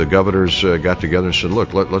The governors got together and said,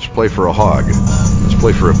 look, let's play for a hog. Let's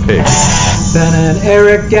play for a pig. Ben and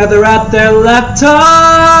Eric gather at their laptops.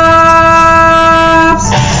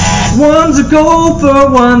 One's a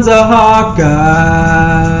gopher, one's a Hawkeye.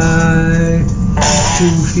 Two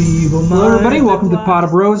feeble minds. Hello, everybody. Welcome to the Pot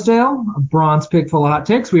of Rosedale, a bronze pig full of hot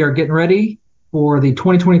takes. We are getting ready for the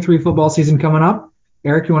 2023 football season coming up.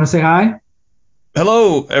 Eric, you want to say hi?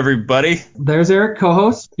 Hello, everybody. There's Eric,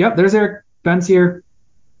 co-host. Yep, there's Eric. Ben's here.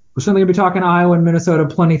 We're certainly going to be talking Iowa and Minnesota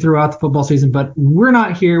plenty throughout the football season, but we're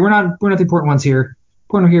not here. We're not the important ones here.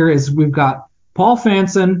 Important here is we've got Paul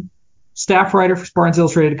Fanson, staff writer for Spartans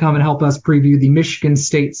Illustrated, to come and help us preview the Michigan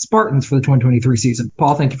State Spartans for the 2023 season.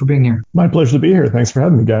 Paul, thank you for being here. My pleasure to be here. Thanks for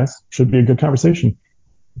having me, guys. Should be a good conversation.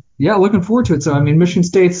 Yeah, looking forward to it. So, Michigan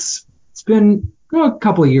State's, it's been a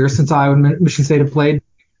couple of years since Iowa and Michigan State have played.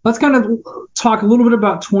 Let's kind of talk a little bit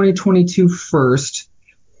about 2022 first.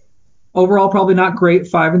 Overall, probably not great,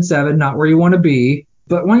 5-7, not where you want to be.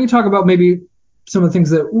 But why don't you talk about maybe some of the things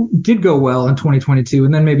that did go well in 2022,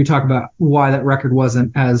 and then maybe talk about why that record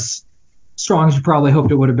wasn't as strong as you probably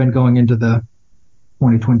hoped it would have been going into the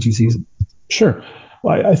 2022 season. Sure.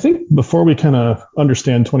 Well, I think before we kind of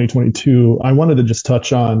understand 2022, I wanted to just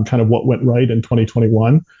touch on kind of what went right in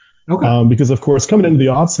 2021. Okay. Because, of course, coming into the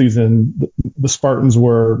offseason, the Spartans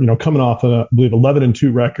were, coming off I believe,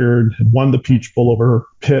 11-2 record, had won the Peach Bowl over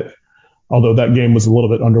Pitt. Although that game was a little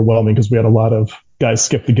bit underwhelming because we had a lot of guys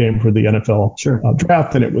skip the game for the NFL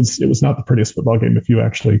draft, and it was not the prettiest football game if you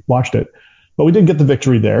actually watched it. But we did get the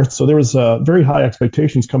victory there, so there was very high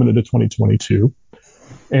expectations coming into 2022,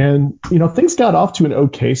 and things got off to an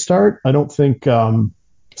okay start. I don't think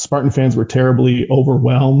Spartan fans were terribly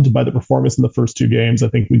overwhelmed by the performance in the first two games. I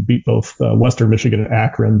think we beat both Western Michigan and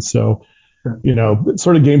Akron, so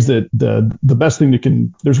sort of games that the best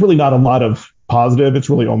thing there's really not a lot of positive. It's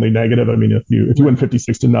really only negative. If you win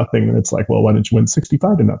 56-0, then it's like, well, why didn't you win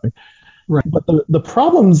 65-0? Right. But the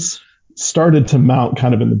problems started to mount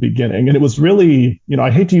kind of in the beginning, and it was really, I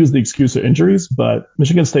hate to use the excuse of injuries, but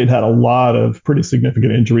Michigan State had a lot of pretty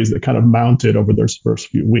significant injuries that kind of mounted over their first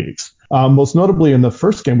few weeks. Most notably in the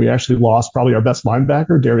first game, we actually lost probably our best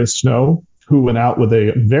linebacker, Darius Snow, who went out with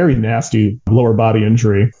a very nasty lower body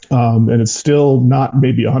injury. And it's still not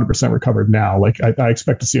maybe 100% recovered now. Like I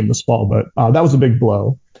expect to see him this fall, but that was a big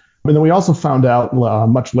blow. And then we also found out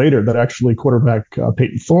much later that actually quarterback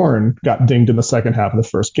Peyton Thorne got dinged in the second half of the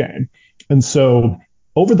first game. And so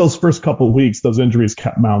over those first couple of weeks, those injuries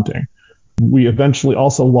kept mounting. We eventually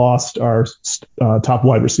also lost our top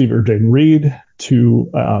wide receiver, Jaden Reed, to,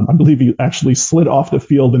 I believe he actually slid off the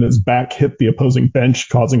field and his back hit the opposing bench,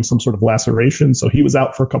 causing some sort of laceration. So he was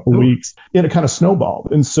out for a couple of weeks, and it kind of snowballed.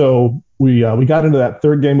 And so we got into that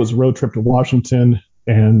third game, was a road trip to Washington.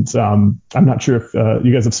 And I'm not sure if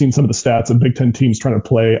you guys have seen some of the stats of Big Ten teams trying to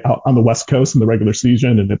play out on the West Coast in the regular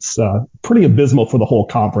season. And it's pretty abysmal for the whole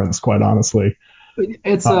conference, quite honestly.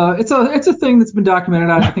 It's a thing that's been documented.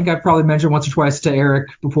 I think I've probably mentioned once or twice to Eric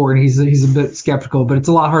before, and he's a bit skeptical, but it's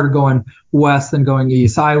a lot harder going west than going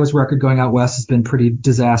east. Iowa's record going out west has been pretty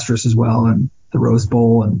disastrous as well, and the Rose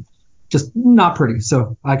Bowl, and just not pretty.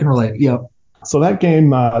 So I can relate. Yep. So that game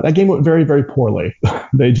went very, very poorly.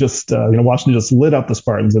 They just, Washington just lit up the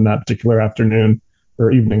Spartans in that particular afternoon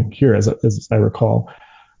or evening here, as I recall.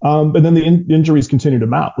 But then the injuries continued to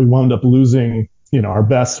mount. We wound up losing. We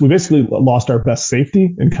basically lost our best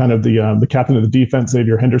safety, and kind of the captain of the defense,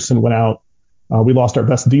 Xavier Henderson, went out. We lost our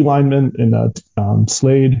best D lineman in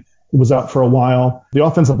Slade, who was out for a while. The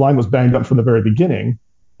offensive line was banged up from the very beginning.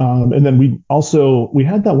 And then we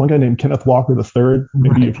had that one guy named Kenneth Walker III.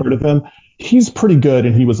 Maybe you've heard of him. He's pretty good,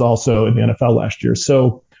 and he was also in the NFL last year.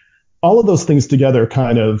 So all of those things together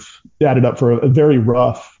kind of added up for a very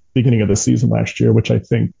rough beginning of the season last year, which I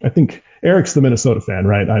think Eric's the Minnesota fan,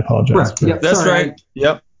 right? I apologize. Right. Yep. That's right.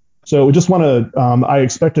 Yep. So we just want to, I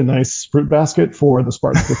expect a nice fruit basket for the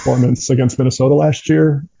Spartans' performance against Minnesota last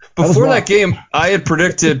year. Before that game, I had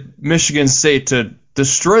predicted Michigan State to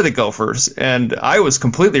destroy the Gophers, and I was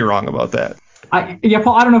completely wrong about that.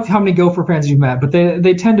 Paul, I don't know how many Gopher fans you've met, but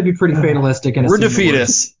they tend to be pretty fatalistic. We're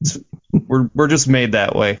defeatists. We're just made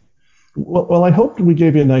that way. Well, I hope we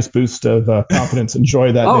gave you a nice boost of confidence and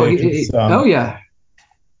joy that day.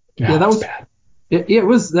 Yeah, that was bad. It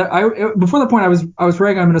was that before that point I was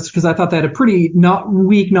ragging on Minnesota because I thought they had a pretty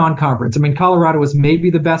weak non-conference. Colorado was maybe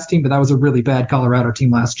the best team, but that was a really bad Colorado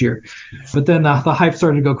team last year. But then the hype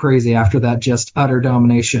started to go crazy after that, just utter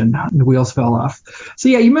domination. The wheels fell off. So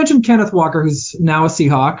yeah, you mentioned Kenneth Walker, who's now a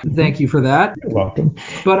Seahawk. Thank you for that. You're welcome.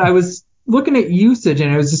 But I was looking at usage,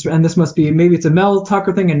 and it was just, and this must be maybe it's a Mel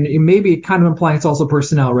Tucker thing, and maybe kind of implying it's also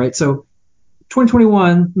personnel, right? So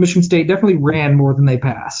 2021, Michigan State definitely ran more than they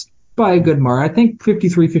passed by a good mark. I think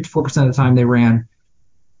 54% of the time they ran.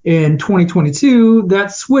 In 2022,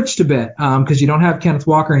 that switched a bit because you don't have Kenneth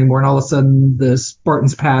Walker anymore, and all of a sudden the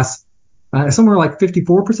Spartans pass somewhere like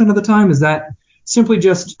 54% of the time. Is that simply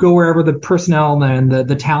just go wherever the personnel and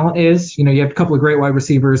the talent is? You have a couple of great wide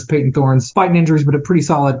receivers, Peyton Thorne's fighting injuries, but a pretty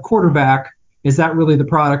solid quarterback. Is that really the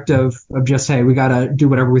product of just, hey, we got to do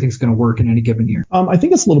whatever we think is going to work in any given year? I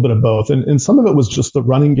think it's a little bit of both. And some of it was just the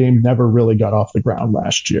running game never really got off the ground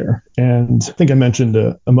last year. And I think I mentioned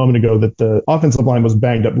a moment ago that the offensive line was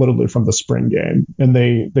banged up literally from the spring game. And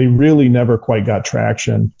they really never quite got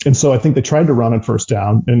traction. And so I think they tried to run on first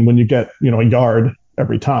down. And when you get, a yard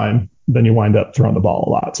every time, then you wind up throwing the ball a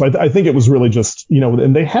lot. So I think it was really just,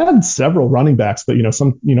 and they had several running backs, but,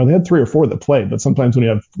 they had 3 or 4 that played. But sometimes when you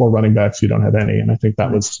have 4 running backs, you don't have any. And I think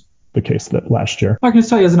that was the case that last year. I can just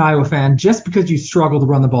tell you as an Iowa fan, just because you struggle to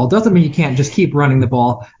run the ball doesn't mean you can't just keep running the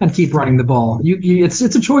ball and keep running the ball. It's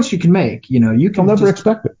a choice you can make. You can never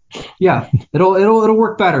expect it. Yeah, it'll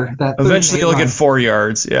work better. That eventually you'll get 4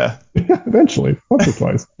 yards. Yeah. Eventually, once or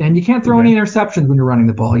twice. And you can't throw any interceptions when you're running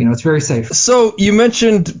the ball. It's very safe. So you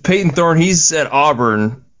mentioned Peyton Thorne. He's at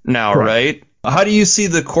Auburn now, right? How do you see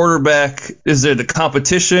the quarterback? Is there the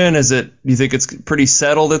competition? Do you think it's pretty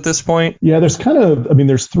settled at this point? Yeah, there's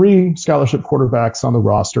there's 3 scholarship quarterbacks on the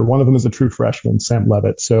roster. One of them is a true freshman, Sam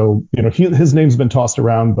Levitt. So, his name's been tossed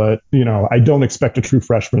around, but, I don't expect a true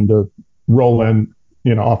freshman to roll in,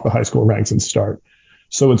 off the high school ranks and start.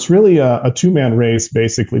 So it's really a 2-man race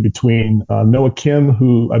basically between Noah Kim,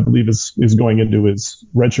 who I believe is going into his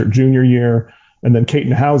redshirt junior year, and then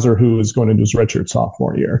Caton Hauser, who is going into his redshirt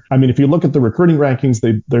sophomore year. I mean, if you look at the recruiting rankings,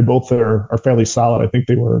 they both are fairly solid. I think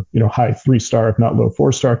they were, high 3-star, if not low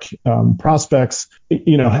 4-star prospects.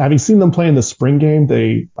 Having seen them play in the spring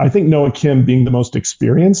game, I think Noah Kim, being the most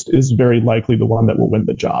experienced, is very likely the one that will win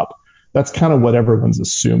the job. That's kind of what everyone's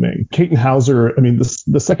assuming. Caton Hauser,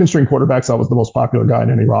 the second string quarterback's always the most popular guy in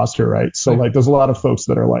any roster, right? So there's a lot of folks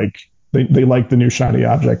that are like, they like the new shiny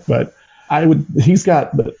object, but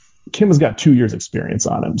Kim has got 2 years experience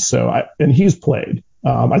on him. And he's played.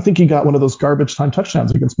 I think he got one of those garbage time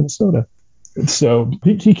touchdowns against Minnesota. So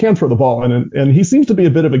he can throw the ball, and he seems to be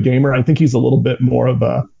a bit of a gamer. I think he's a little bit more of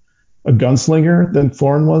a gunslinger than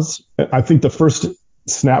Thorne was. I think the first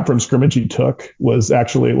snap from scrimmage he took was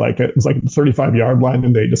actually it was like the 35-yard line,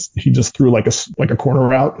 and he just threw like a corner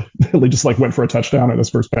route. He just went for a touchdown on his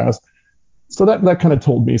first pass. So that kind of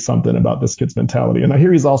told me something about this kid's mentality. And I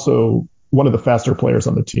hear he's also one of the faster players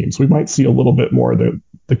on the team. So we might see a little bit more of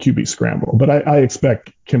the QB scramble, but I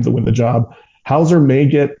expect Kim to win the job. Hauser may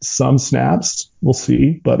get some snaps. We'll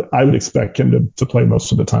see, but I would expect him to play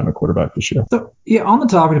most of the time at quarterback this year. So, yeah, on the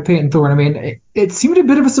topic of Peyton Thorne, it seemed a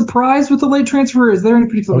bit of a surprise with the late transfer. Is there any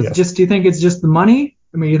particular, do you think it's just the money?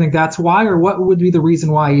 You think that's why, or what would be the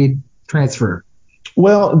reason why he'd transfer?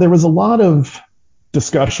 Well, there was a lot of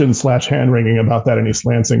discussion / hand-wringing about that in East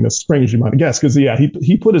Lansing this spring, as you might guess, because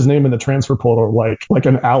he put his name in the transfer portal like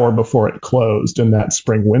an hour before it closed in that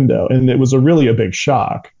spring window, and it was really a big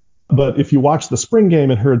shock. But if you watched the spring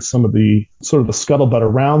game and heard some of the sort of the scuttlebutt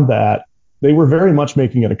around that, they were very much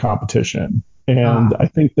making it a competition. And I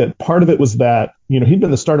think that part of it was that, he'd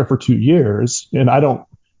been the starter for 2 years, and I don't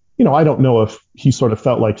know if he sort of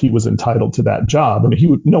felt like he was entitled to that job.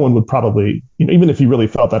 No one would probably, even if he really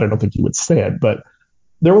felt that, I don't think he would say it, but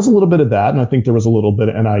there was a little bit of that. And I think there was a little bit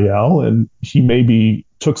of NIL, and he maybe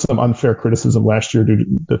took some unfair criticism last year due to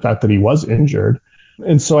the fact that he was injured.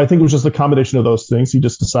 And so I think it was just a combination of those things. He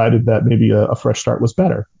just decided that maybe a fresh start was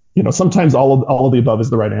better. Sometimes all of the above is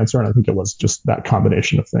the right answer, and I think it was just that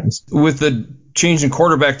combination of things. With the change in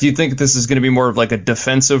quarterback, do you think this is going to be more of like a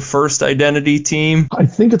defensive first identity team? I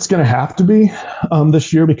think it's going to have to be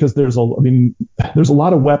this year, because there's a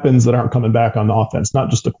lot of weapons that aren't coming back on the offense, not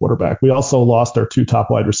just the quarterback. We also lost our 2 top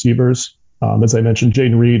wide receivers. As I mentioned,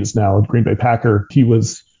 Jaden Reed is now a Green Bay Packer. He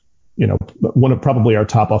was, one of probably our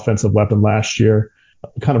top offensive weapon last year.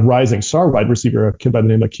 Kind of rising star wide receiver, a kid by the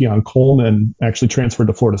name of Keon Coleman, actually transferred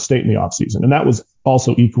to Florida State in the offseason. And that was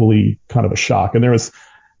also equally kind of a shock. And there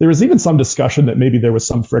was even some discussion that maybe there was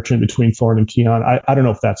some friction between Thorne and Keon. I don't know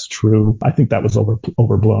if that's true. I think that was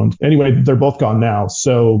overblown. Anyway, they're both gone now.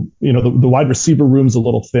 So, the wide receiver room's a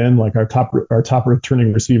little thin. Like our top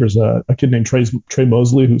returning receivers, a kid named Trey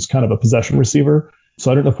Mosley, who's kind of a possession receiver. So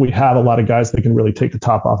I don't know if we have a lot of guys that can really take the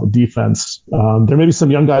top off of defense. There may be some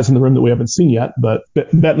young guys in the room that we haven't seen yet, but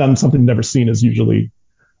betting on something never seen is usually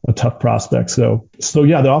a tough prospect. So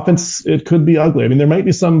yeah, the offense, it could be ugly. There might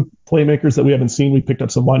be some playmakers that we haven't seen. We picked up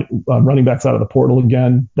some running backs out of the portal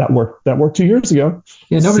again. That worked 2 years ago.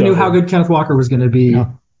 Yeah, nobody knew how good Kenneth Walker was going to be.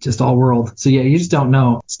 just all world. So yeah, you just don't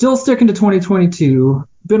know. Still sticking to 2022.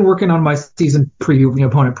 Been working on my season preview,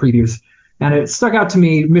 opponent previews. And it stuck out to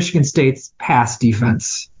me, Michigan State's pass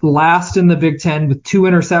defense. Last in the Big Ten with 2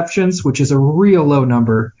 interceptions, which is a real low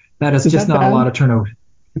number. That is just not a lot of turnover.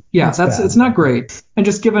 Yeah, it's not great. And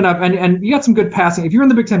just giving up. And you got some good passing. If you're in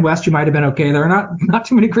the Big Ten West, you might have been okay. There are not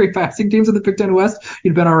too many great passing teams in the Big Ten West.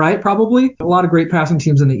 You'd have been all right, probably. A lot of great passing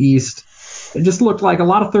teams in the East. It just looked like a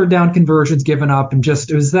lot of third down conversions given up. And just,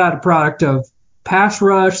 it was that a product of pass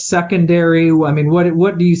rush, secondary? I mean,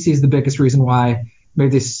 what do you see as the biggest reason why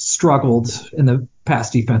maybe they struggled in the pass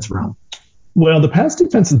defense realm? Well, the pass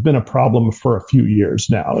defense has been a problem for a few years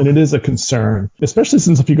now, and it is a concern, especially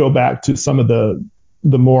since if you go back to some of the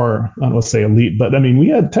more, I don't want to say elite, but I mean, we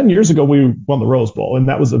had 10 years ago, we won the Rose Bowl, and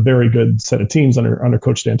that was a very good set of teams under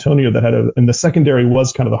Coach D'Antonio that and the secondary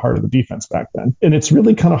was kind of the heart of the defense back then. And it's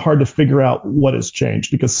really kind of hard to figure out what has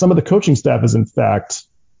changed because some of the coaching staff is, in fact,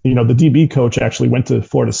 the DB coach actually went to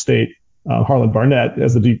Florida State. Harlan Barnett,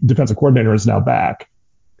 as the defensive coordinator, is now back.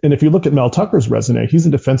 And if you look at Mel Tucker's resume, he's a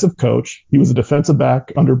defensive coach. He was a defensive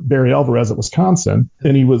back under Barry Alvarez at Wisconsin.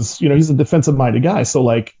 And he was, he's a defensive minded guy. So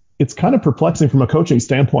it's kind of perplexing from a coaching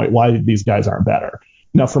standpoint why these guys aren't better.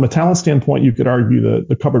 Now, from a talent standpoint, you could argue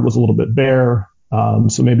the cupboard was a little bit bare.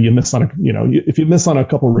 So maybe you miss on if you miss on a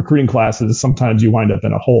couple of recruiting classes, sometimes you wind up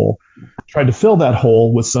in a hole. Tried to fill that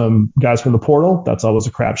hole with some guys from the portal. That's always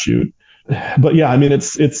a crapshoot. But yeah, I mean, it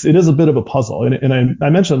is a bit of a puzzle. And I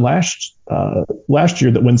mentioned last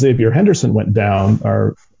year that when Xavier Henderson went down,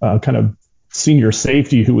 our kind of senior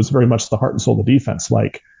safety, who was very much the heart and soul of the defense,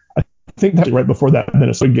 I think that right before that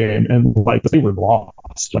Minnesota game, and they were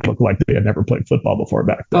lost. It looked like they had never played football before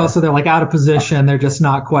back there. Oh, so they're out of position. They're just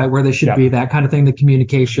not quite where they should be. That kind of thing, the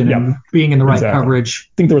communication and being in the right coverage.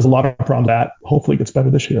 I think there was a lot of problems with that. Hopefully it gets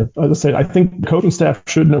better this year. As I say, I think the coaching staff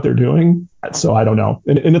should know what they're doing. So I don't know.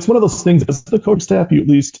 And it's one of those things, as the coaching staff, you at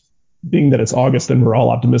least, being that it's August and we're all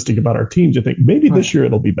optimistic about our teams, you think maybe this year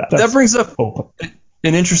it'll be better. That brings up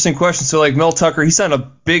an interesting question. So Mel Tucker, he signed a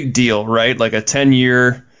big deal, right? Like a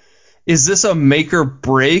 10-year. Is this a make or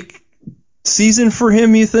break season for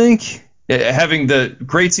him, you think? Having the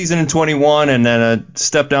great season in 21 and then a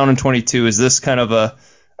step down in 22, is this kind of a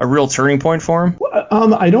real turning point for him?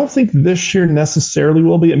 I don't think this year necessarily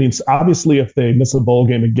will be. I mean, obviously, if they miss a bowl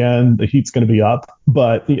game again, the heat's going to be up.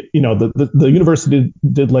 But, the university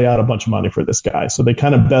did lay out a bunch of money for this guy. So they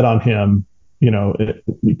kind of bet on him,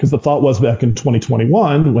 because the thought was back in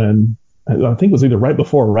 2021 when I think it was either right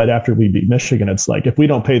before or right after we beat Michigan. It's if we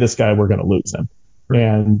don't pay this guy, we're going to lose him.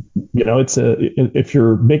 And, if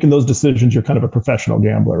you're making those decisions, you're kind of a professional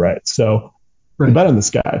gambler, right? So you bet on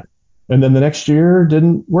this guy. And then the next year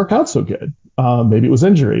didn't work out so good. Maybe it was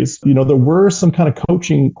injuries. There were some kind of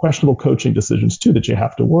questionable coaching decisions, too, that you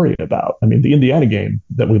have to worry about. I mean, the Indiana game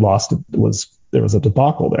that we lost, there was a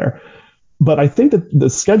debacle there. But I think that the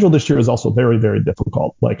schedule this year is also very, very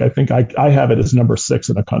difficult. I think I have it as number 6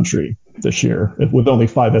 in the country this year, with only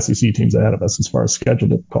 5 SEC teams ahead of us as far as schedule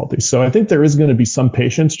difficulty. So I think there is going to be some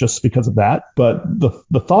patience just because of that. But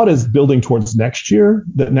the thought is building towards next year,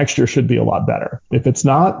 that next year should be a lot better. If it's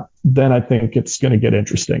not, then I think it's going to get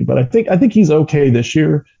interesting. But I think he's okay this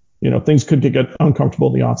year. Things could get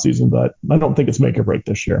uncomfortable in the offseason, but I don't think it's make or break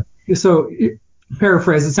this year. So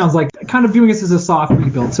paraphrase, it sounds like kind of viewing this as a soft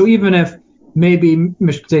rebuild. So even if maybe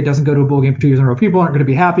Michigan State doesn't go to a bowl game for 2 years in a row, people aren't going to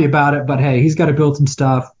be happy about it, but hey, he's got to build some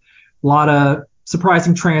stuff. A lot of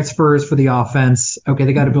surprising transfers for the offense. Okay,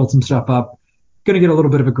 they got to build some stuff up. Going to get a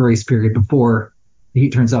little bit of a grace period before the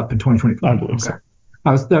heat turns up in 2024. I believe so.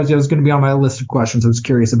 That was going to be on my list of questions. I was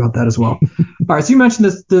curious about that as well. All right, so you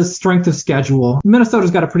mentioned the strength of schedule.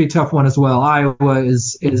 Minnesota's got a pretty tough one as well. Iowa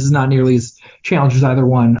is not nearly as challenging as either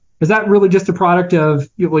one. Is that really just a product of,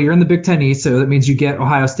 you're in the Big Ten East, so that means you get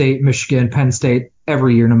Ohio State, Michigan, Penn State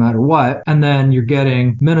every year no matter what, and then you're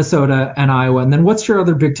getting Minnesota and Iowa, and then what's your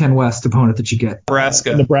other Big Ten West opponent that you get?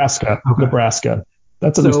 Nebraska.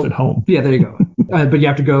 That's at least at home. Yeah, there you go. But you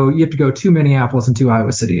have to go to Minneapolis and to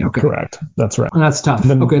Iowa City. Okay. Correct. That's right. And that's tough.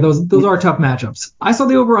 Okay, those are tough matchups. I saw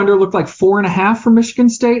the over-under looked like 4.5 for Michigan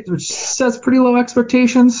State, which says pretty low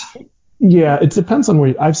expectations. Yeah, it depends on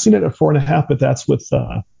where I've seen it at 4.5, but that's with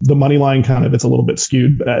the money line it's a little bit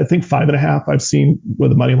skewed. But I think 5.5 I've seen where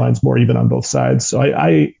the money line's more even on both sides. So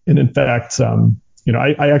I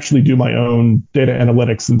actually do my own data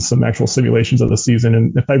analytics and some actual simulations of the season.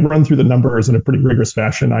 And if I run through the numbers in a pretty rigorous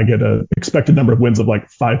fashion, I get an expected number of wins of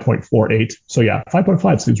 5.48. So yeah,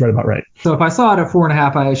 5.5 seems right about right. So if I saw it at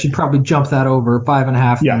 4.5, I should probably jump that over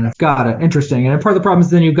 5.5. Yeah. Got it. Interesting. And part of the problem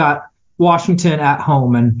is then you've got Washington at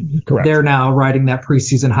home, and Correct. they're now riding that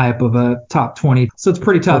preseason hype of a top 20. So it's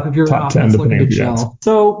pretty tough if you're an offense looking to gel.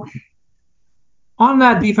 So on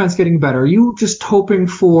that defense getting better, are you just hoping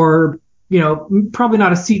for, probably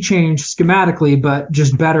not a sea change schematically, but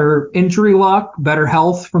just better injury luck, better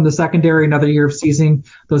health from the secondary, another year of seizing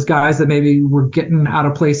those guys that maybe were getting out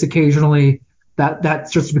of place occasionally, that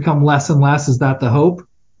starts to become less and less? Is that the hope?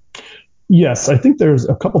 Yes, I think there's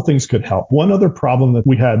a couple things could help. One other problem that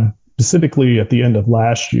we had specifically at the end of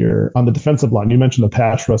last year on the defensive line, you mentioned the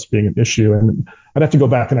pass rush being an issue, and I'd have to go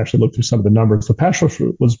back and actually look through some of the numbers. The pass rush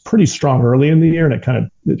was pretty strong early in the year, and it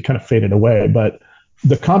kind of faded away. But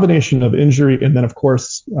the combination of injury and then, of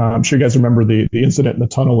course, I'm sure you guys remember the incident in the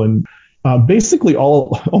tunnel, and basically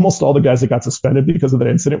almost all the guys that got suspended because of that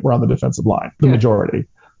incident were on the defensive line, the majority.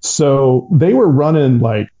 So they were running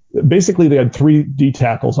basically they had 3 D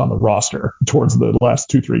tackles on the roster towards the last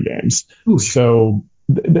 2-3 games. Ooh. So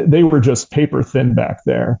they were just paper thin back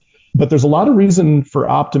there. But there's a lot of reason for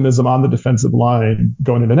optimism on the defensive line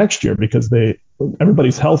going into next year because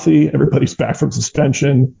everybody's healthy, everybody's back from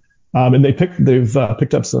suspension. And they've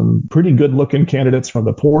picked up some pretty good looking candidates from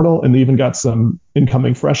the portal, and they even got some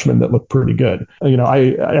incoming freshmen that look pretty good.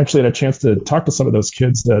 I actually had a chance to talk to some of those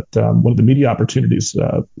kids at one of the media opportunities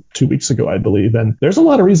 2 weeks ago, I believe. And there's a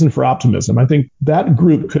lot of reason for optimism. I think that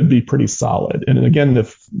group could be pretty solid. And again,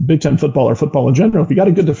 if Big Ten football or football in general, if you got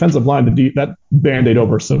a good defensive line, that band-aid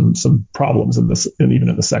over some problems in this, and even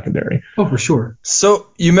in the secondary. Oh, for sure. So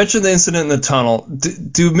you mentioned the incident in the tunnel.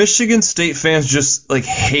 Do Michigan State fans just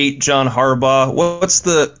hate John Harbaugh? What's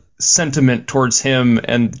the sentiment towards him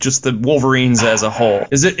and just the Wolverines as a whole?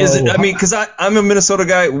 Is it? I mean, because I'm a Minnesota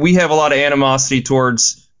guy. We have a lot of animosity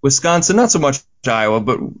towards Wisconsin, not so much Iowa,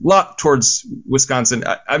 but a lot towards Wisconsin.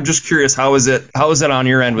 I'm just curious, how is it on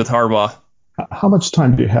your end with Harbaugh? How much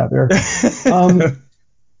time do you have, Eric?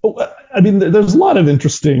 I mean, there's a lot of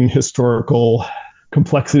interesting historical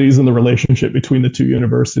complexities in the relationship between the two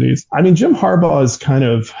universities. I mean, Jim Harbaugh is kind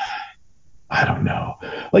of, I don't know,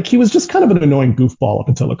 he was just kind of an annoying goofball up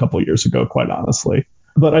until a couple of years ago, quite honestly.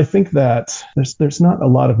 But I think that there's not a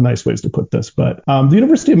lot of nice ways to put this. But the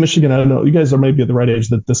University of Michigan, I don't know, you guys are maybe at the right age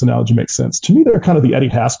that this analogy makes sense. To me, they're kind of the Eddie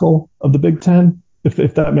Haskell of the Big Ten,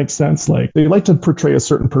 if that makes sense. They like to portray a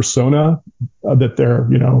certain persona that they're,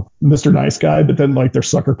 Mr. Nice Guy, but then they're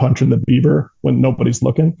sucker punching the beaver when nobody's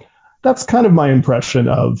looking. That's kind of my impression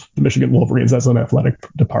of the Michigan Wolverines as an athletic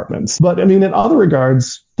department. But I mean, in other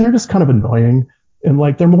regards, they're just kind of annoying. And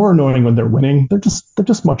they're more annoying when they're winning. They're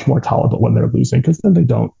just much more tolerable when they're losing, because then they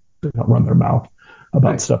don't run their mouth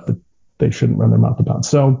about stuff that they shouldn't run their mouth about.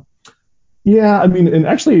 So yeah, I mean, and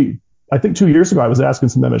actually, I think 2 years ago I was asking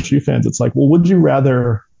some MSU fans, it's well, would you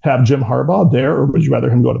rather have Jim Harbaugh there, or would you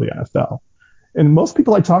rather him go to the NFL? And most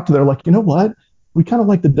people I talk to, they're like, you know what? We kind of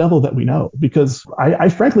like the devil that we know, because I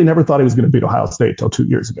frankly never thought he was going to beat Ohio State till 2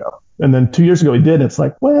 years ago. And then 2 years ago he did. And it's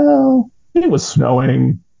well, it was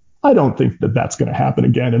snowing. I don't think that that's going to happen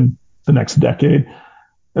again in the next decade.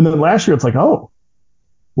 And then last year it's oh,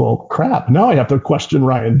 well, crap. Now I have to question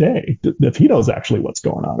Ryan Day if he knows actually what's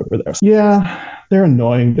going on over there. So, yeah, they're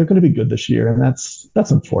annoying. They're going to be good this year. And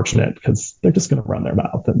that's unfortunate, because they're just going to run their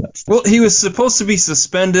mouth. And well, he was supposed to be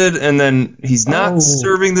suspended, and then he's not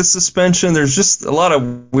serving the suspension. There's just a lot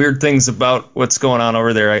of weird things about what's going on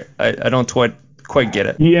over there. I don't quite get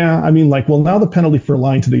it. Yeah, I mean, now the penalty for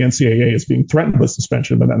lying to the NCAA is being threatened with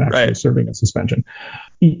suspension, but then actually serving a suspension.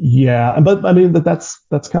 Yeah, but I mean, that's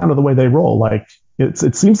kind of the way they roll.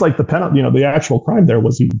 It seems like the penalty, the actual crime there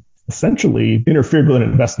was he essentially interfered with an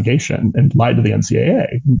investigation and lied to the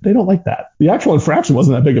NCAA. They don't like that. The actual infraction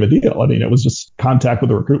wasn't that big of a deal. I mean, it was just contact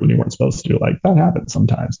with a recruit when you weren't supposed to. That happens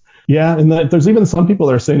sometimes. Yeah, and there's even some people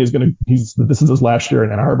that are saying this is his last year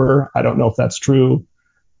in Ann Arbor. I don't know if that's true.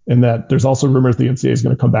 And that there's also rumors the NCAA is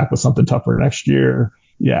going to come back with something tougher next year.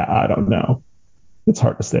 Yeah, I don't know. It's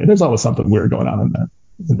hard to say. There's always something weird going on in that.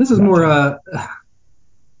 This is more a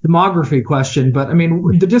demography question, but I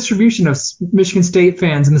mean, the distribution of Michigan State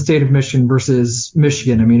fans in the state of Michigan versus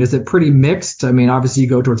Michigan, I mean, is it pretty mixed? I mean, obviously you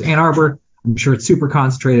go towards Ann Arbor. I'm sure it's super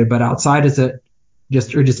concentrated, but outside, is it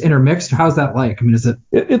just intermixed? How's that like? I mean, is it?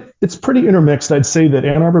 It's pretty intermixed. I'd say that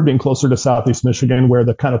Ann Arbor being closer to Southeast Michigan, where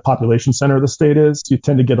the kind of population center of the state is, you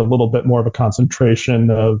tend to get a little bit more of a concentration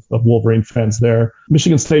of Wolverine fans there.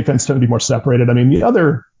 Michigan State fans tend to be more separated. I mean, the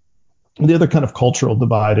other kind of cultural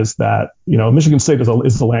divide is that, Michigan State is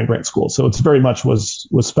a land grant school. So it's very much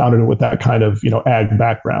was founded with that kind of, ag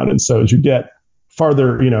background. And so as you get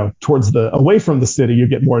farther, towards away from the city, you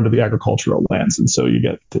get more into the agricultural lands. And so you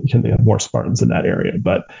can have more Spartans in that area,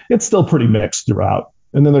 but it's still pretty mixed throughout.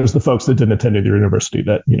 And then there's the folks that didn't attend either university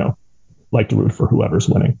that, like to root for whoever's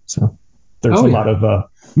winning. So there's a lot of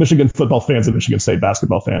Michigan football fans and Michigan State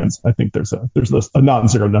basketball fans. I think there's a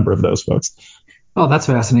non-zero number of those folks. Oh, that's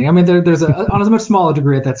fascinating. I mean, there's on a much smaller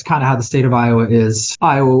degree, that's kind of how the state of Iowa is.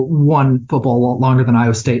 Iowa won football longer than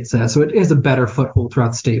Iowa State says, so it is a better foothold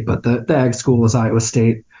throughout the state, but the ag school is Iowa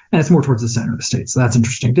State, and it's more towards the center of the state, so that's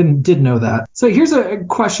interesting. Didn't know that. So here's a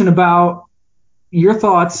question about your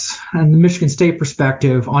thoughts and the Michigan State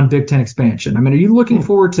perspective on Big Ten expansion. I mean, are you looking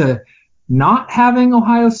forward to not having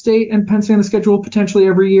Ohio State and Penn State on the schedule potentially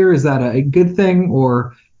every year? Is that a good thing,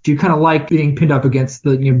 or do you kind of like being pinned up against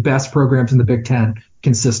the best programs in the Big Ten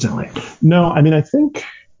consistently? No, I mean, I think,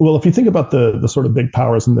 well, if you think about the sort of big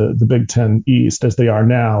powers in the Big Ten East as they are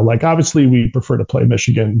now, like obviously we prefer to play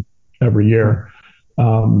Michigan every year,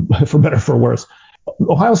 for better or for worse.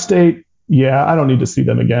 Ohio State, yeah, I don't need to see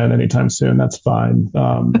them again anytime soon. That's fine.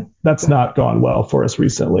 That's not gone well for us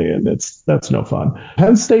recently, and that's no fun.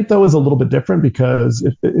 Penn State, though, is a little bit different because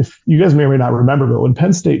if you guys may or may not remember, but when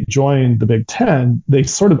Penn State joined the Big Ten, they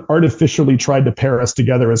sort of artificially tried to pair us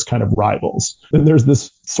together as kind of rivals. And there's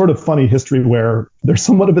this sort of funny history where there's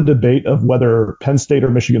somewhat of a debate of whether Penn State or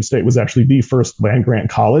Michigan State was actually the first land grant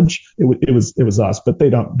college. It was us, but they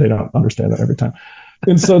don't understand that every time.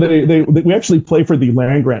 And so we actually play for the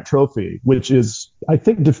land grant trophy, which is, I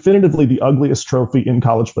think, definitively the ugliest trophy in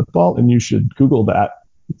college football. And you should Google that.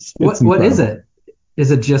 What is it? Is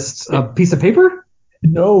it just a piece of paper?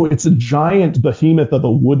 No, it's a giant behemoth of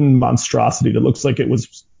a wooden monstrosity that looks like it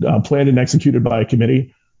was planned and executed by a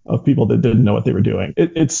committee of people that didn't know what they were doing.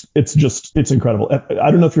 It's incredible. I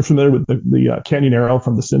don't know if you're familiar with the Canyon Arrow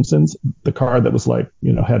from The Simpsons, the car that was like,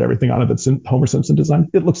 had everything on it that's Homer Simpson design.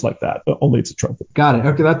 It looks like that, but only it's a trophy. Got it.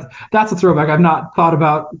 Okay, that's a throwback. I've not thought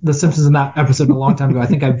about The Simpsons in that episode in a long time ago. I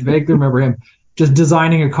think I vaguely remember him just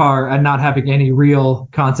designing a car and not having any real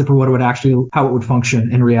concept of how it would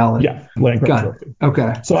function in reality. Yeah, land grant trophy.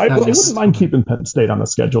 Okay. So I wouldn't mind keeping Penn State on the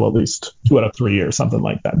schedule at least 2 out of 3 years, something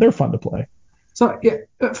like that. They're fun to play. So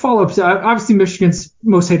follow up. So obviously Michigan's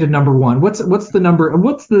most hated number one. What's the number?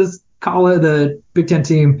 What's the Big Ten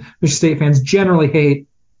team Michigan State fans generally hate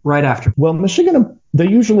right after? Well, Michigan, they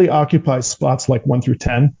usually occupy spots like 1 through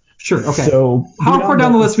 10. Sure. Okay. So how far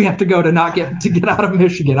down the list we have to go to not get out of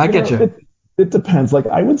Michigan? I get you. It depends. Like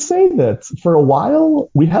I would say that for a while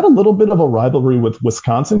we had a little bit of a rivalry with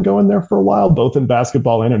Wisconsin going there for a while, both in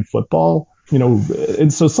basketball and in football.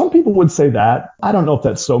 And so some people would say that. I don't know if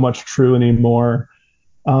that's so much true anymore.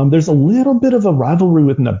 There's a little bit of a rivalry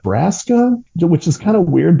with Nebraska, which is kind of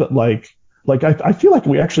weird, but I feel like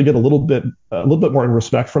we actually get a little bit more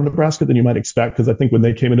respect from Nebraska than you might expect, because I think when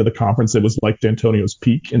they came into the conference, it was like D'Antonio's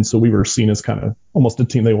peak, and so we were seen as kind of almost a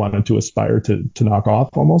team they wanted to aspire to knock off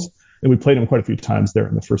almost. And we played them quite a few times there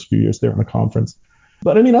in the first few years there in the conference.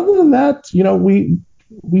 But I mean, other than that,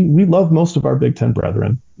 we love most of our Big Ten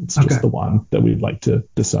brethren. It's just the one that we'd like to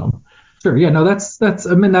disown. Sure. Yeah. No.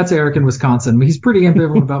 That's Eric in Wisconsin. He's pretty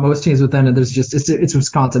ambivalent about most teams, but then it's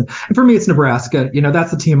Wisconsin. And for me, it's Nebraska. That's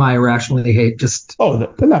the team I irrationally hate.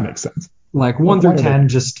 Then that makes sense. Like 1 through 10,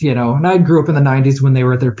 and I grew up in the 90s when they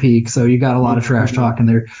were at their peak, so you got a lot of trash talk,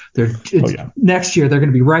 and next year they're going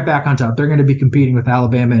to be right back on top. They're going to be competing with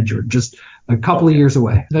Alabama and Georgia, just a couple of years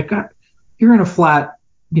away. You're in a flat,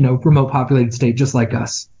 remote populated state just like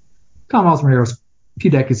us. Tom Osborne was a few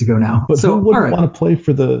decades ago now. But who wouldn't want to play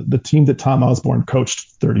for the team that Tom Osborne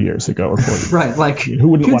coached 30 years ago or 40 years right, like who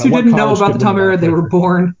wouldn't kids who didn't know about the Tom era, they were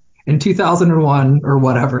born in 2001 or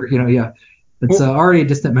whatever. It's already a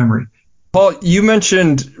distant memory. Paul, you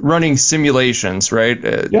mentioned running simulations, right?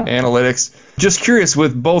 Analytics. Just curious,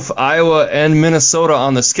 with both Iowa and Minnesota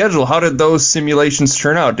on the schedule, how did those simulations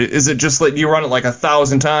turn out? Is it just like you run it like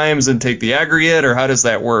 1,000 times and take the aggregate, or how does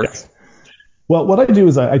that work? Yes. Well, what I do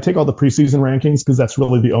is I take all the preseason rankings, because that's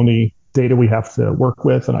really the only data we have to work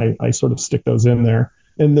with, and I sort of stick those in there.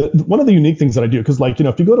 And one of the unique things that I do, because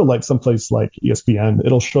if you go to someplace like ESPN,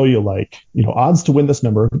 it'll show you odds to win this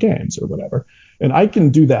number of games or whatever. And I can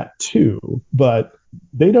do that too, but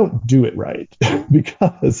they don't do it right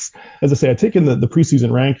because, as I say, I take in the preseason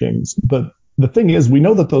rankings, but the thing is, we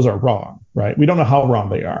know that those are wrong, right? We don't know how wrong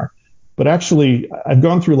they are, but actually I've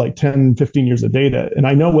gone through 10, 15 years of data, and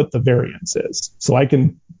I know what the variance is. So I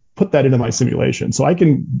can put that into my simulation. So I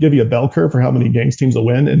can give you a bell curve for how many games teams will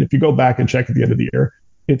win. And if you go back and check at the end of the year,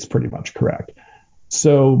 it's pretty much correct.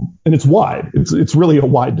 So, and it's wide. It's really a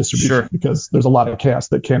wide distribution, because there's a lot of chaos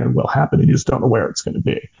that can and will happen, and you just don't know where it's going to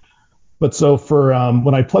be. But so for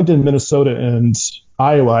when I plugged in Minnesota and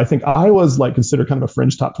Iowa, I think Iowa's considered kind of a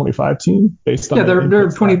fringe top 25 team based on they're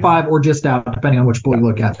 25 or just out, depending on which poll you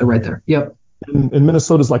look at. They're right there. Yep. And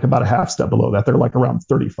Minnesota's about a half step below that. They're around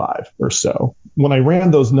 35 or so. when I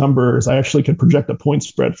ran those numbers, I actually could project a point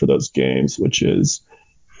spread for those games, which is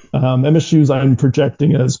MSU's I'm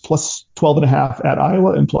projecting as plus 12.5 at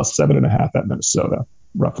Iowa and plus 7.5 at Minnesota,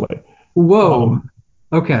 roughly. Whoa.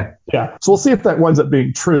 Okay. Yeah. So we'll see if that winds up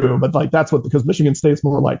being true. But like that's because Michigan State's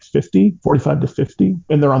more like 45 to 50,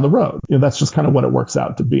 and they're on the road. That's just kind of what it works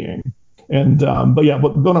out to being. And but yeah,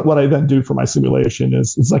 what I then do for my simulation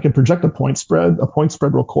is I can project a point spread. A point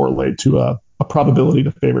spread will correlate to a probability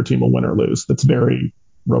the favorite team will win or lose. That's very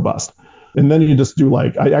robust. And then you just do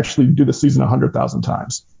I actually do the season 100,000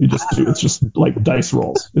 times. It's just like dice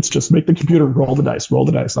rolls. It's just make the computer roll the dice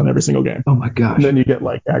on every single game. Oh my gosh. And then you get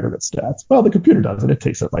aggregate stats. Well, the computer does it. It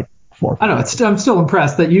takes it 4 or 5 I know. I'm still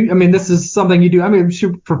impressed that this is something you do.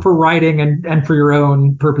 For writing and for your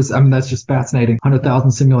own purpose. That's just fascinating.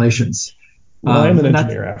 100,000 simulations. Well, I'm an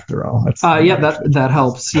engineer after all. That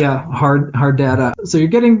helps. Yeah, hard data. So you're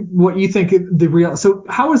getting what you think the real. So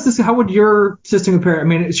how would your system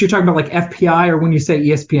compare? So you're talking about FPI, or when you say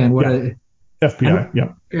ESPN,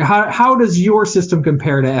 FPI. Yeah. How does your system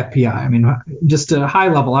compare to FPI? Just a high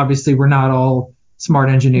level. Obviously, we're not all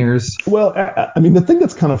smart engineers. Well, the thing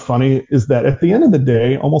that's kind of funny is that at the end of the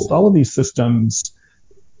day, almost all of these systems,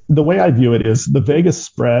 the way I view it is the Vegas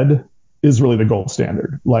spread is really the gold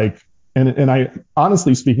standard. And I,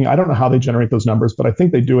 honestly speaking, I don't know how they generate those numbers, but I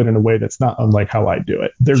think they do it in a way that's not unlike how I do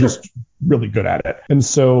it. They're just really good at it. And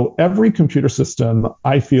so every computer system,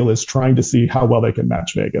 I feel, is trying to see how well they can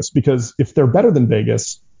match Vegas. Because if they're better than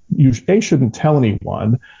Vegas, you shouldn't tell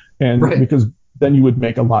anyone, and because then you would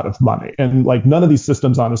make a lot of money. And none of these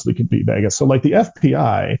systems honestly could beat Vegas. So the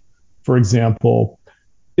FPI, for example,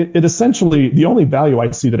 it essentially, the only value I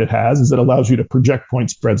see that it has is it allows you to project point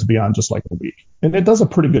spreads beyond just a week. And it does a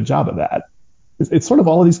pretty good job of that. It's sort of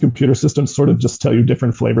all of these computer systems sort of just tell you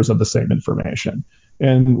different flavors of the same information.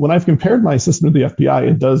 And when I've compared my system to the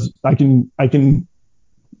FPI, I can,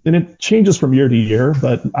 and it changes from year to year,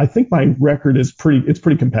 but I think my record is pretty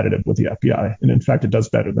competitive with the FPI. And in fact, it does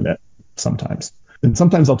better than it sometimes. And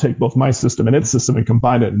sometimes I'll take both my system and its system and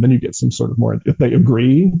combine it, and then you get some sort of more, if they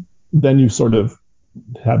agree, then you sort of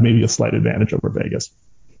have maybe a slight advantage over Vegas.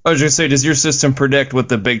 I was going to say, does your system predict what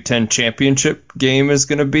the Big Ten championship game is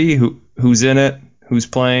going to be? Who's in it? Who's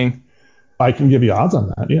playing? I can give you odds on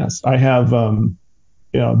that. Yes, I have.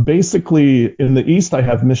 Basically in the East, I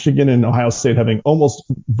have Michigan and Ohio State having almost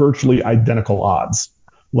virtually identical odds,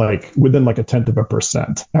 within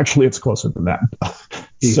 0.1%. Actually, it's closer than that.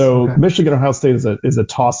 So okay. Michigan, Ohio State is a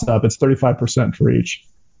toss up. It's 35% for each.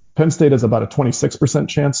 Penn State has about a 26%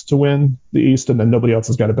 chance to win the East, and then nobody else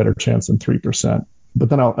has got a better chance than 3%. But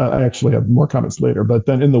then I actually have more comments later. But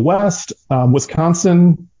then in the West,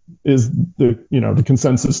 Wisconsin is the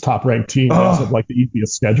consensus top ranked team. They also have the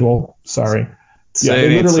easiest schedule. Sorry.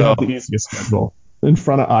 They literally have the easiest schedule in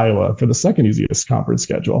front of Iowa for the second easiest conference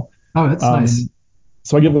schedule. Oh, that's nice.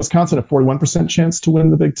 So I give Wisconsin a 41% chance to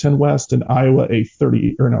win the Big Ten West, and Iowa a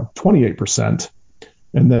 28%.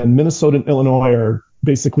 And then Minnesota and Illinois are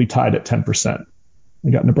basically tied at 10%. I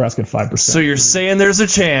got Nebraska at 5%. So you're saying there's a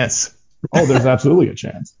chance? Oh, there's absolutely a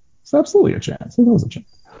chance. It's absolutely a chance. There's a chance.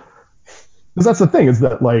 Because that's the thing, is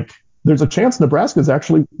that there's a chance Nebraska is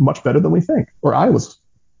actually much better than we think, or Iowa's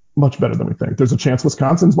much better than we think. There's a chance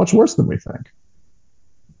Wisconsin's much worse than we think.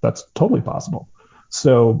 That's totally possible.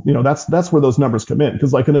 So that's where those numbers come in.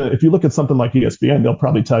 Because if you look at something like ESPN, they'll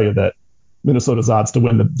probably tell you that Minnesota's odds to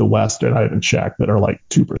win the West, and I haven't checked, but are 2%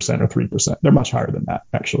 or 3%. They're much higher than that,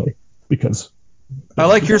 actually, because I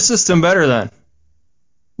like your system better then.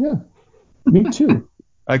 Yeah, me too.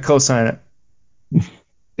 I co-sign it.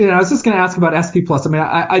 I was just going to ask about SP Plus.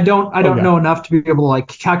 I don't know enough to be able to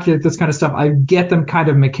calculate this kind of stuff. I get them kind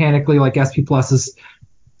of mechanically, SP Plus is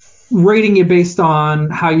rating you based on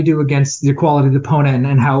how you do against the quality of the opponent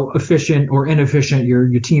and how efficient or inefficient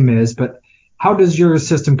your team is. But how does your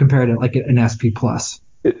system compare to an SP Plus?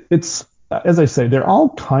 It's, as I say, they're all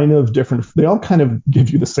kind of different. They all kind of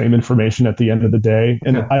give you the same information at the end of the day.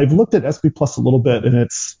 And okay. I've looked at SP Plus a little bit, and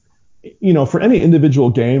it's, for any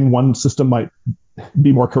individual game, one system might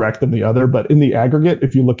be more correct than the other. But in the aggregate,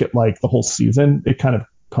 if you look at the whole season, it kind of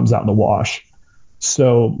comes out in the wash.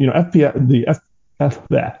 So,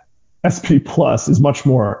 SP Plus is much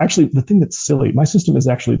more, actually, the thing that's silly, my system is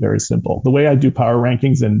actually very simple. The way I do power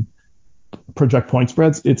rankings and project point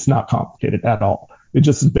spreads, it's not complicated at all. It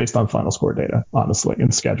just is based on final score data, honestly,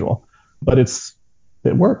 and schedule. But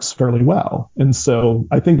it works fairly well. And so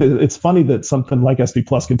I think that it's funny that something like SP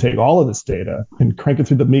Plus can take all of this data and crank it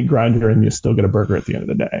through the meat grinder, and you still get a burger at the end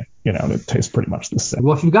of the day. And it tastes pretty much the same.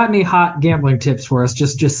 Well, if you've got any hot gambling tips for us,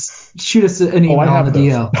 just shoot us an email on the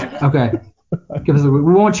DL. Okay. We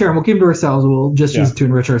won't share them. We'll keep them to ourselves. We'll just use it to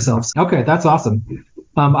enrich ourselves. Okay, that's awesome.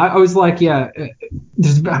 I always like,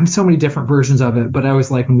 there's so many different versions of it, but I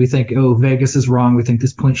always like when we think, oh, Vegas is wrong. We think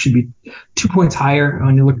this point should be 2 points higher.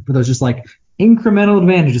 And you're looking for those just like incremental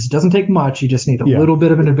advantages. It doesn't take much. You just need a little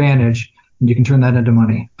bit of an advantage, and you can turn that into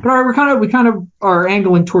money. But all right, we kind of are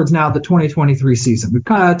angling towards now the 2023 season. We've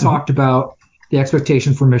kind of talked about the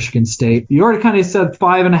expectation for Michigan State. You already kind of said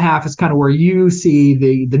 5.5 is kind of where you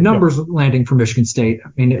see the numbers landing for Michigan State. I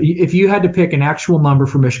mean, if you had to pick an actual number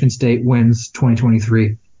for Michigan State wins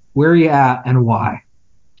 2023, where are you at and why?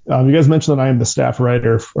 You guys mentioned that I am the staff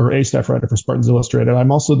writer or a staff writer for Spartans Illustrated.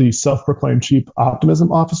 I'm also the self-proclaimed chief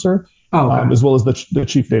optimism officer, as well as the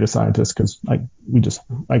chief data scientist, because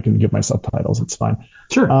I can give myself titles. It's fine.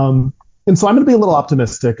 Sure. And so I'm going to be a little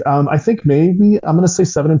optimistic. I think maybe I'm going to say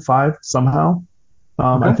 7-5 somehow.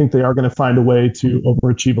 I think they are going to find a way to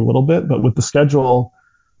overachieve a little bit, but with the schedule,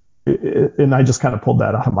 and I just kind of pulled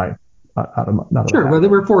that out of my. Sure, well, they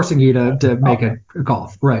were forcing you to make a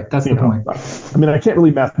call. Right, that's the point. I mean, I can't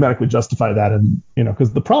really mathematically justify that, and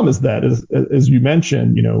because the problem is that, as you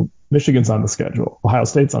mentioned, Michigan's on the schedule, Ohio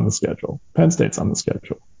State's on the schedule, Penn State's on the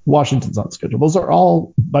schedule, Washington's on the schedule. Those are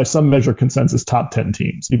all, by some measure, consensus top 10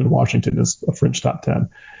 teams. Even Washington is a fringe top 10.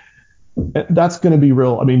 That's going to be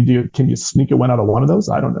real. I mean, can you sneak a win out of one of those?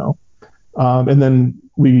 I don't know. And then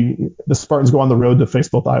the Spartans go on the road to face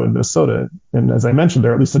both Iowa and Minnesota. And as I mentioned,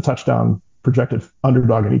 they're at least a touchdown projected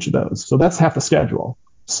underdog in each of those. So that's half the schedule.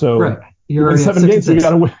 So in 7 games, we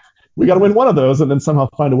got to win. We got to win one of those and then somehow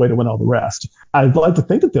find a way to win all the rest. I'd like to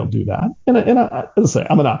think that they'll do that. And as I say,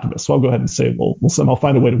 I'm an optimist, so I'll go ahead and say we'll somehow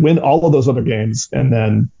find a way to win all of those other games and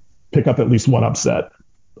then pick up at least one upset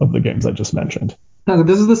of the games I just mentioned. No,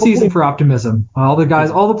 this is the season for optimism. All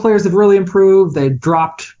the players have really improved. They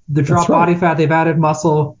dropped body fat. They've added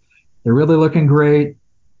muscle. They're really looking great.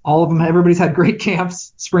 All of them. Everybody's had great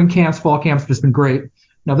camps, spring camps, fall camps. Just been great.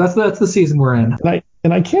 No, that's the season we're in.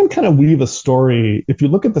 And I can kind of weave a story. If you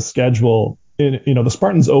look at the schedule, the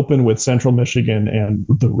Spartans open with Central Michigan and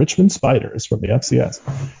the Richmond Spiders from the FCS.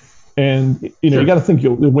 And, you got to think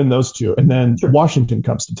you'll win those two. And then Washington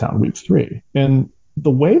comes to town week 3. And the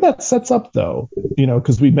way that sets up, though,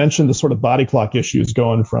 because we mentioned the sort of body clock issues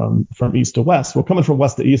going from east to west. Well, coming from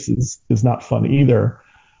west to east is not fun either.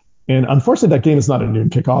 And unfortunately, that game is not a noon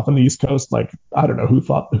kickoff on the East Coast. Like, I don't know who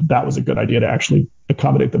thought that was a good idea to actually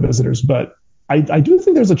accommodate the visitors. But I do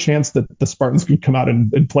think there's a chance that the Spartans could come out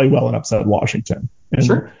and play well and upset Washington.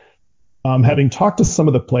 And having talked to some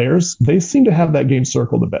of the players, they seem to have that game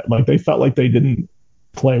circled a bit. Like, they felt like they didn't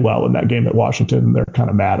play well in that game at Washington, and they're kind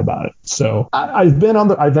of mad about it. So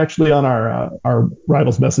I've actually on our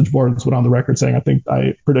rivals message boards went on the record saying I think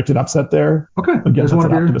I predicted upset there. Okay, again, that's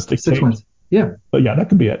an optimistic 6 wins. Yeah, but yeah, that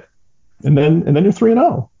could be it. And then you're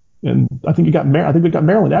 3-0, and I think we got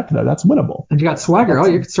Maryland after that. That's winnable. And you got swagger.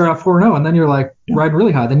 You could start out 4-0, and then you're like riding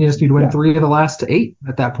really high. Then you just need to win 3 of the last 8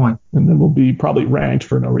 at that point. And then we'll be probably ranked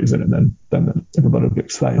for no reason, and then everybody will get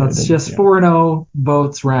excited. That's just 4-0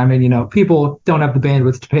 votes. Where I mean, people don't have the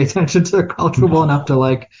bandwidth to pay attention to college football enough to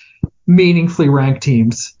like meaningfully rank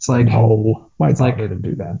teams. It's like why bother to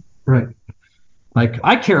do that? Right. Like,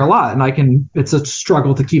 I care a lot, and it's a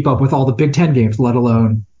struggle to keep up with all the Big Ten games, let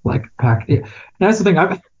alone like pack. And that's the thing.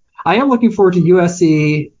 I am looking forward to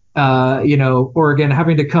USC, Oregon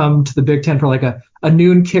having to come to the Big Ten for like a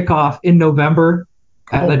noon kickoff in November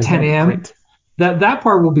at 10 a.m. Great. That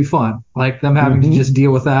part will be fun. Like them having to just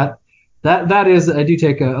deal with that. That is, I do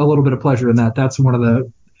take a little bit of pleasure in that. That's one of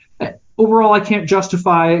the overall, I can't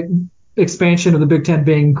justify expansion of the Big Ten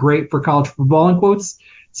being great for college football in quotes.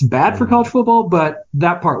 It's bad for college football, but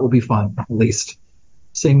that part will be fun, at least.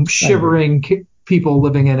 Seeing shivering people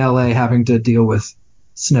living in LA having to deal with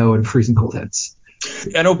snow and freezing cold heads.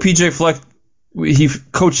 I know PJ Fleck, he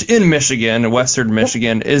coached in Michigan, Western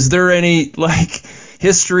Michigan. Is there any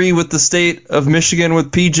history with the state of Michigan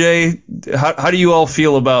with PJ? How do you all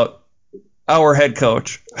feel about our head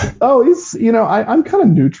coach? Oh, I'm kind of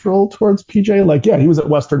neutral towards PJ. He was at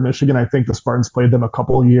Western Michigan. I think the Spartans played them a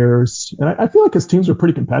couple of years, and I feel like his teams were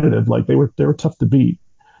pretty competitive. Like they were tough to beat.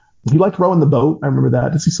 He liked rowing the boat. I remember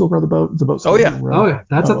that. Does he still row the boat? Is the boat? Oh yeah,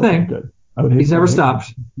 that's a thing. Good. He's never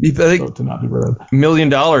stopped. I think to not be rowed. $1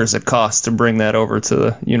 million it cost to bring that over to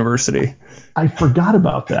the university. I forgot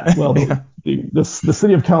about that. Well, the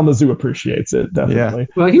city of Kalamazoo appreciates it, definitely.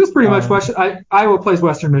 Yeah. Well, he was pretty much Iowa plays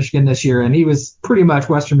Western Michigan this year, and he was pretty much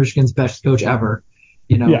Western Michigan's best coach ever.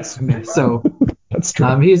 Yes. So that's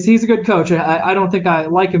true. He's a good coach. I don't think I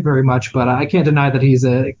like him very much, but I can't deny that he's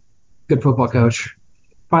a good football coach.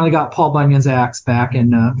 finally got Paul Bunyan's axe back in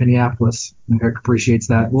Minneapolis. And Eric appreciates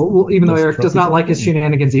that. Well, even though Eric does not like his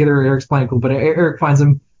shenanigans either, Eric's playing cool, but Eric finds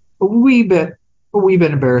him a wee bit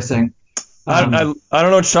embarrassing. I don't know what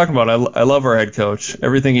you're talking about. I love our head coach.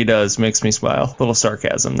 Everything he does makes me smile. A little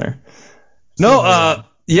sarcasm there. No,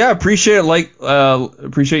 appreciate it.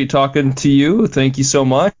 Appreciate you talking to you. Thank you so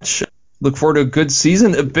much. Look forward to a good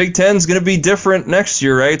season. Big Ten's going to be different next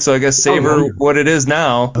year, right? So I guess savor what it is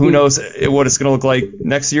now. Who knows what it's going to look like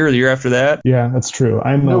next year or the year after that? Yeah, that's true.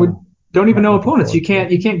 We don't even know opponents. You can't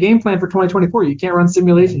game plan for 2024. You can't run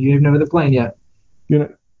simulations. You don't even know who they're playing yet.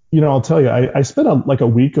 I'll tell you, I spent a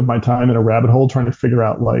week of my time in a rabbit hole trying to figure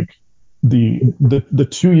out like the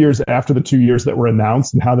 2 years after the 2 years that were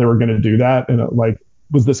announced and how they were going to do that, and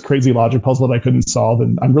was this crazy logic puzzle that I couldn't solve.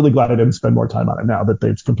 And I'm really glad I didn't spend more time on it now that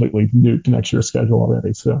they've completely nuked next year's schedule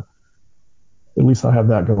already. So at least I have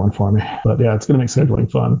that going for me. But yeah, it's going to make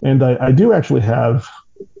scheduling fun. And I do actually have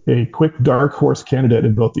a quick dark horse candidate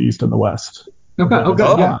in both the East and the West. Okay.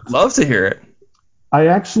 Yeah. Love to hear it. I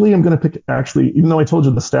actually am going to pick, even though I told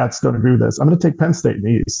you the stats don't agree with this, I'm going to take Penn State in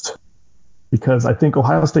the East. Because I think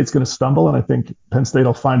Ohio State's going to stumble, and I think Penn State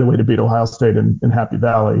will find a way to beat Ohio State in Happy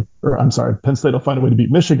Valley. Penn State will find a way to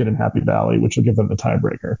beat Michigan in Happy Valley, which will give them the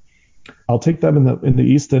tiebreaker. I'll take them in the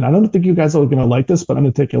East, and I don't think you guys are going to like this, but I'm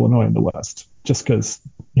going to take Illinois in the West, just because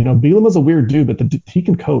Bielema is a weird dude, but he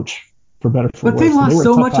can coach for better for worse. But they lost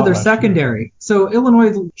so much of their secondary, so Illinois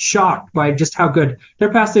is shocked by just how good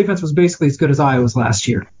their pass defense was. Basically as good as Iowa's last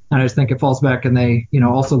year, and I just think it falls back, and they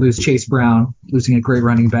also lose Chase Brown, losing a great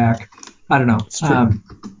running back. I don't know.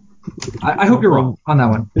 I hope you're wrong on that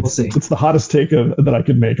one. We'll see. It's the hottest take that I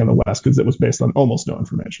could make on the West because it was based on almost no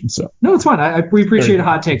information. So no, it's fine. We appreciate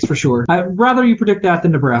hot takes for sure. I'd rather you predict that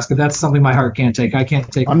than Nebraska. That's something my heart can't take. I can't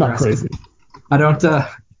take. I'm Nebraska. not crazy. I don't.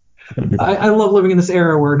 I love living in this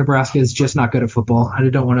era where Nebraska is just not good at football. I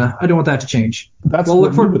don't want that to change. That's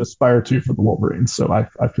what we would aspire to for the Wolverines. So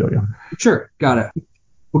I feel you. Sure, got it.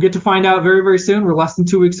 We'll get to find out very, very soon. We're less than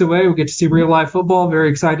 2 weeks away. We'll get to see real live football. Very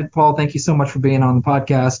excited, Paul. Thank you so much for being on the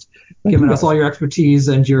podcast, giving us all your expertise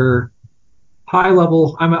and your high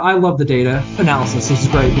level. I love the data analysis. This is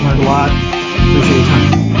great. We learned a lot. Appreciate your time.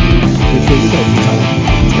 Appreciate you guys' time.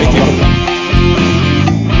 Thank you.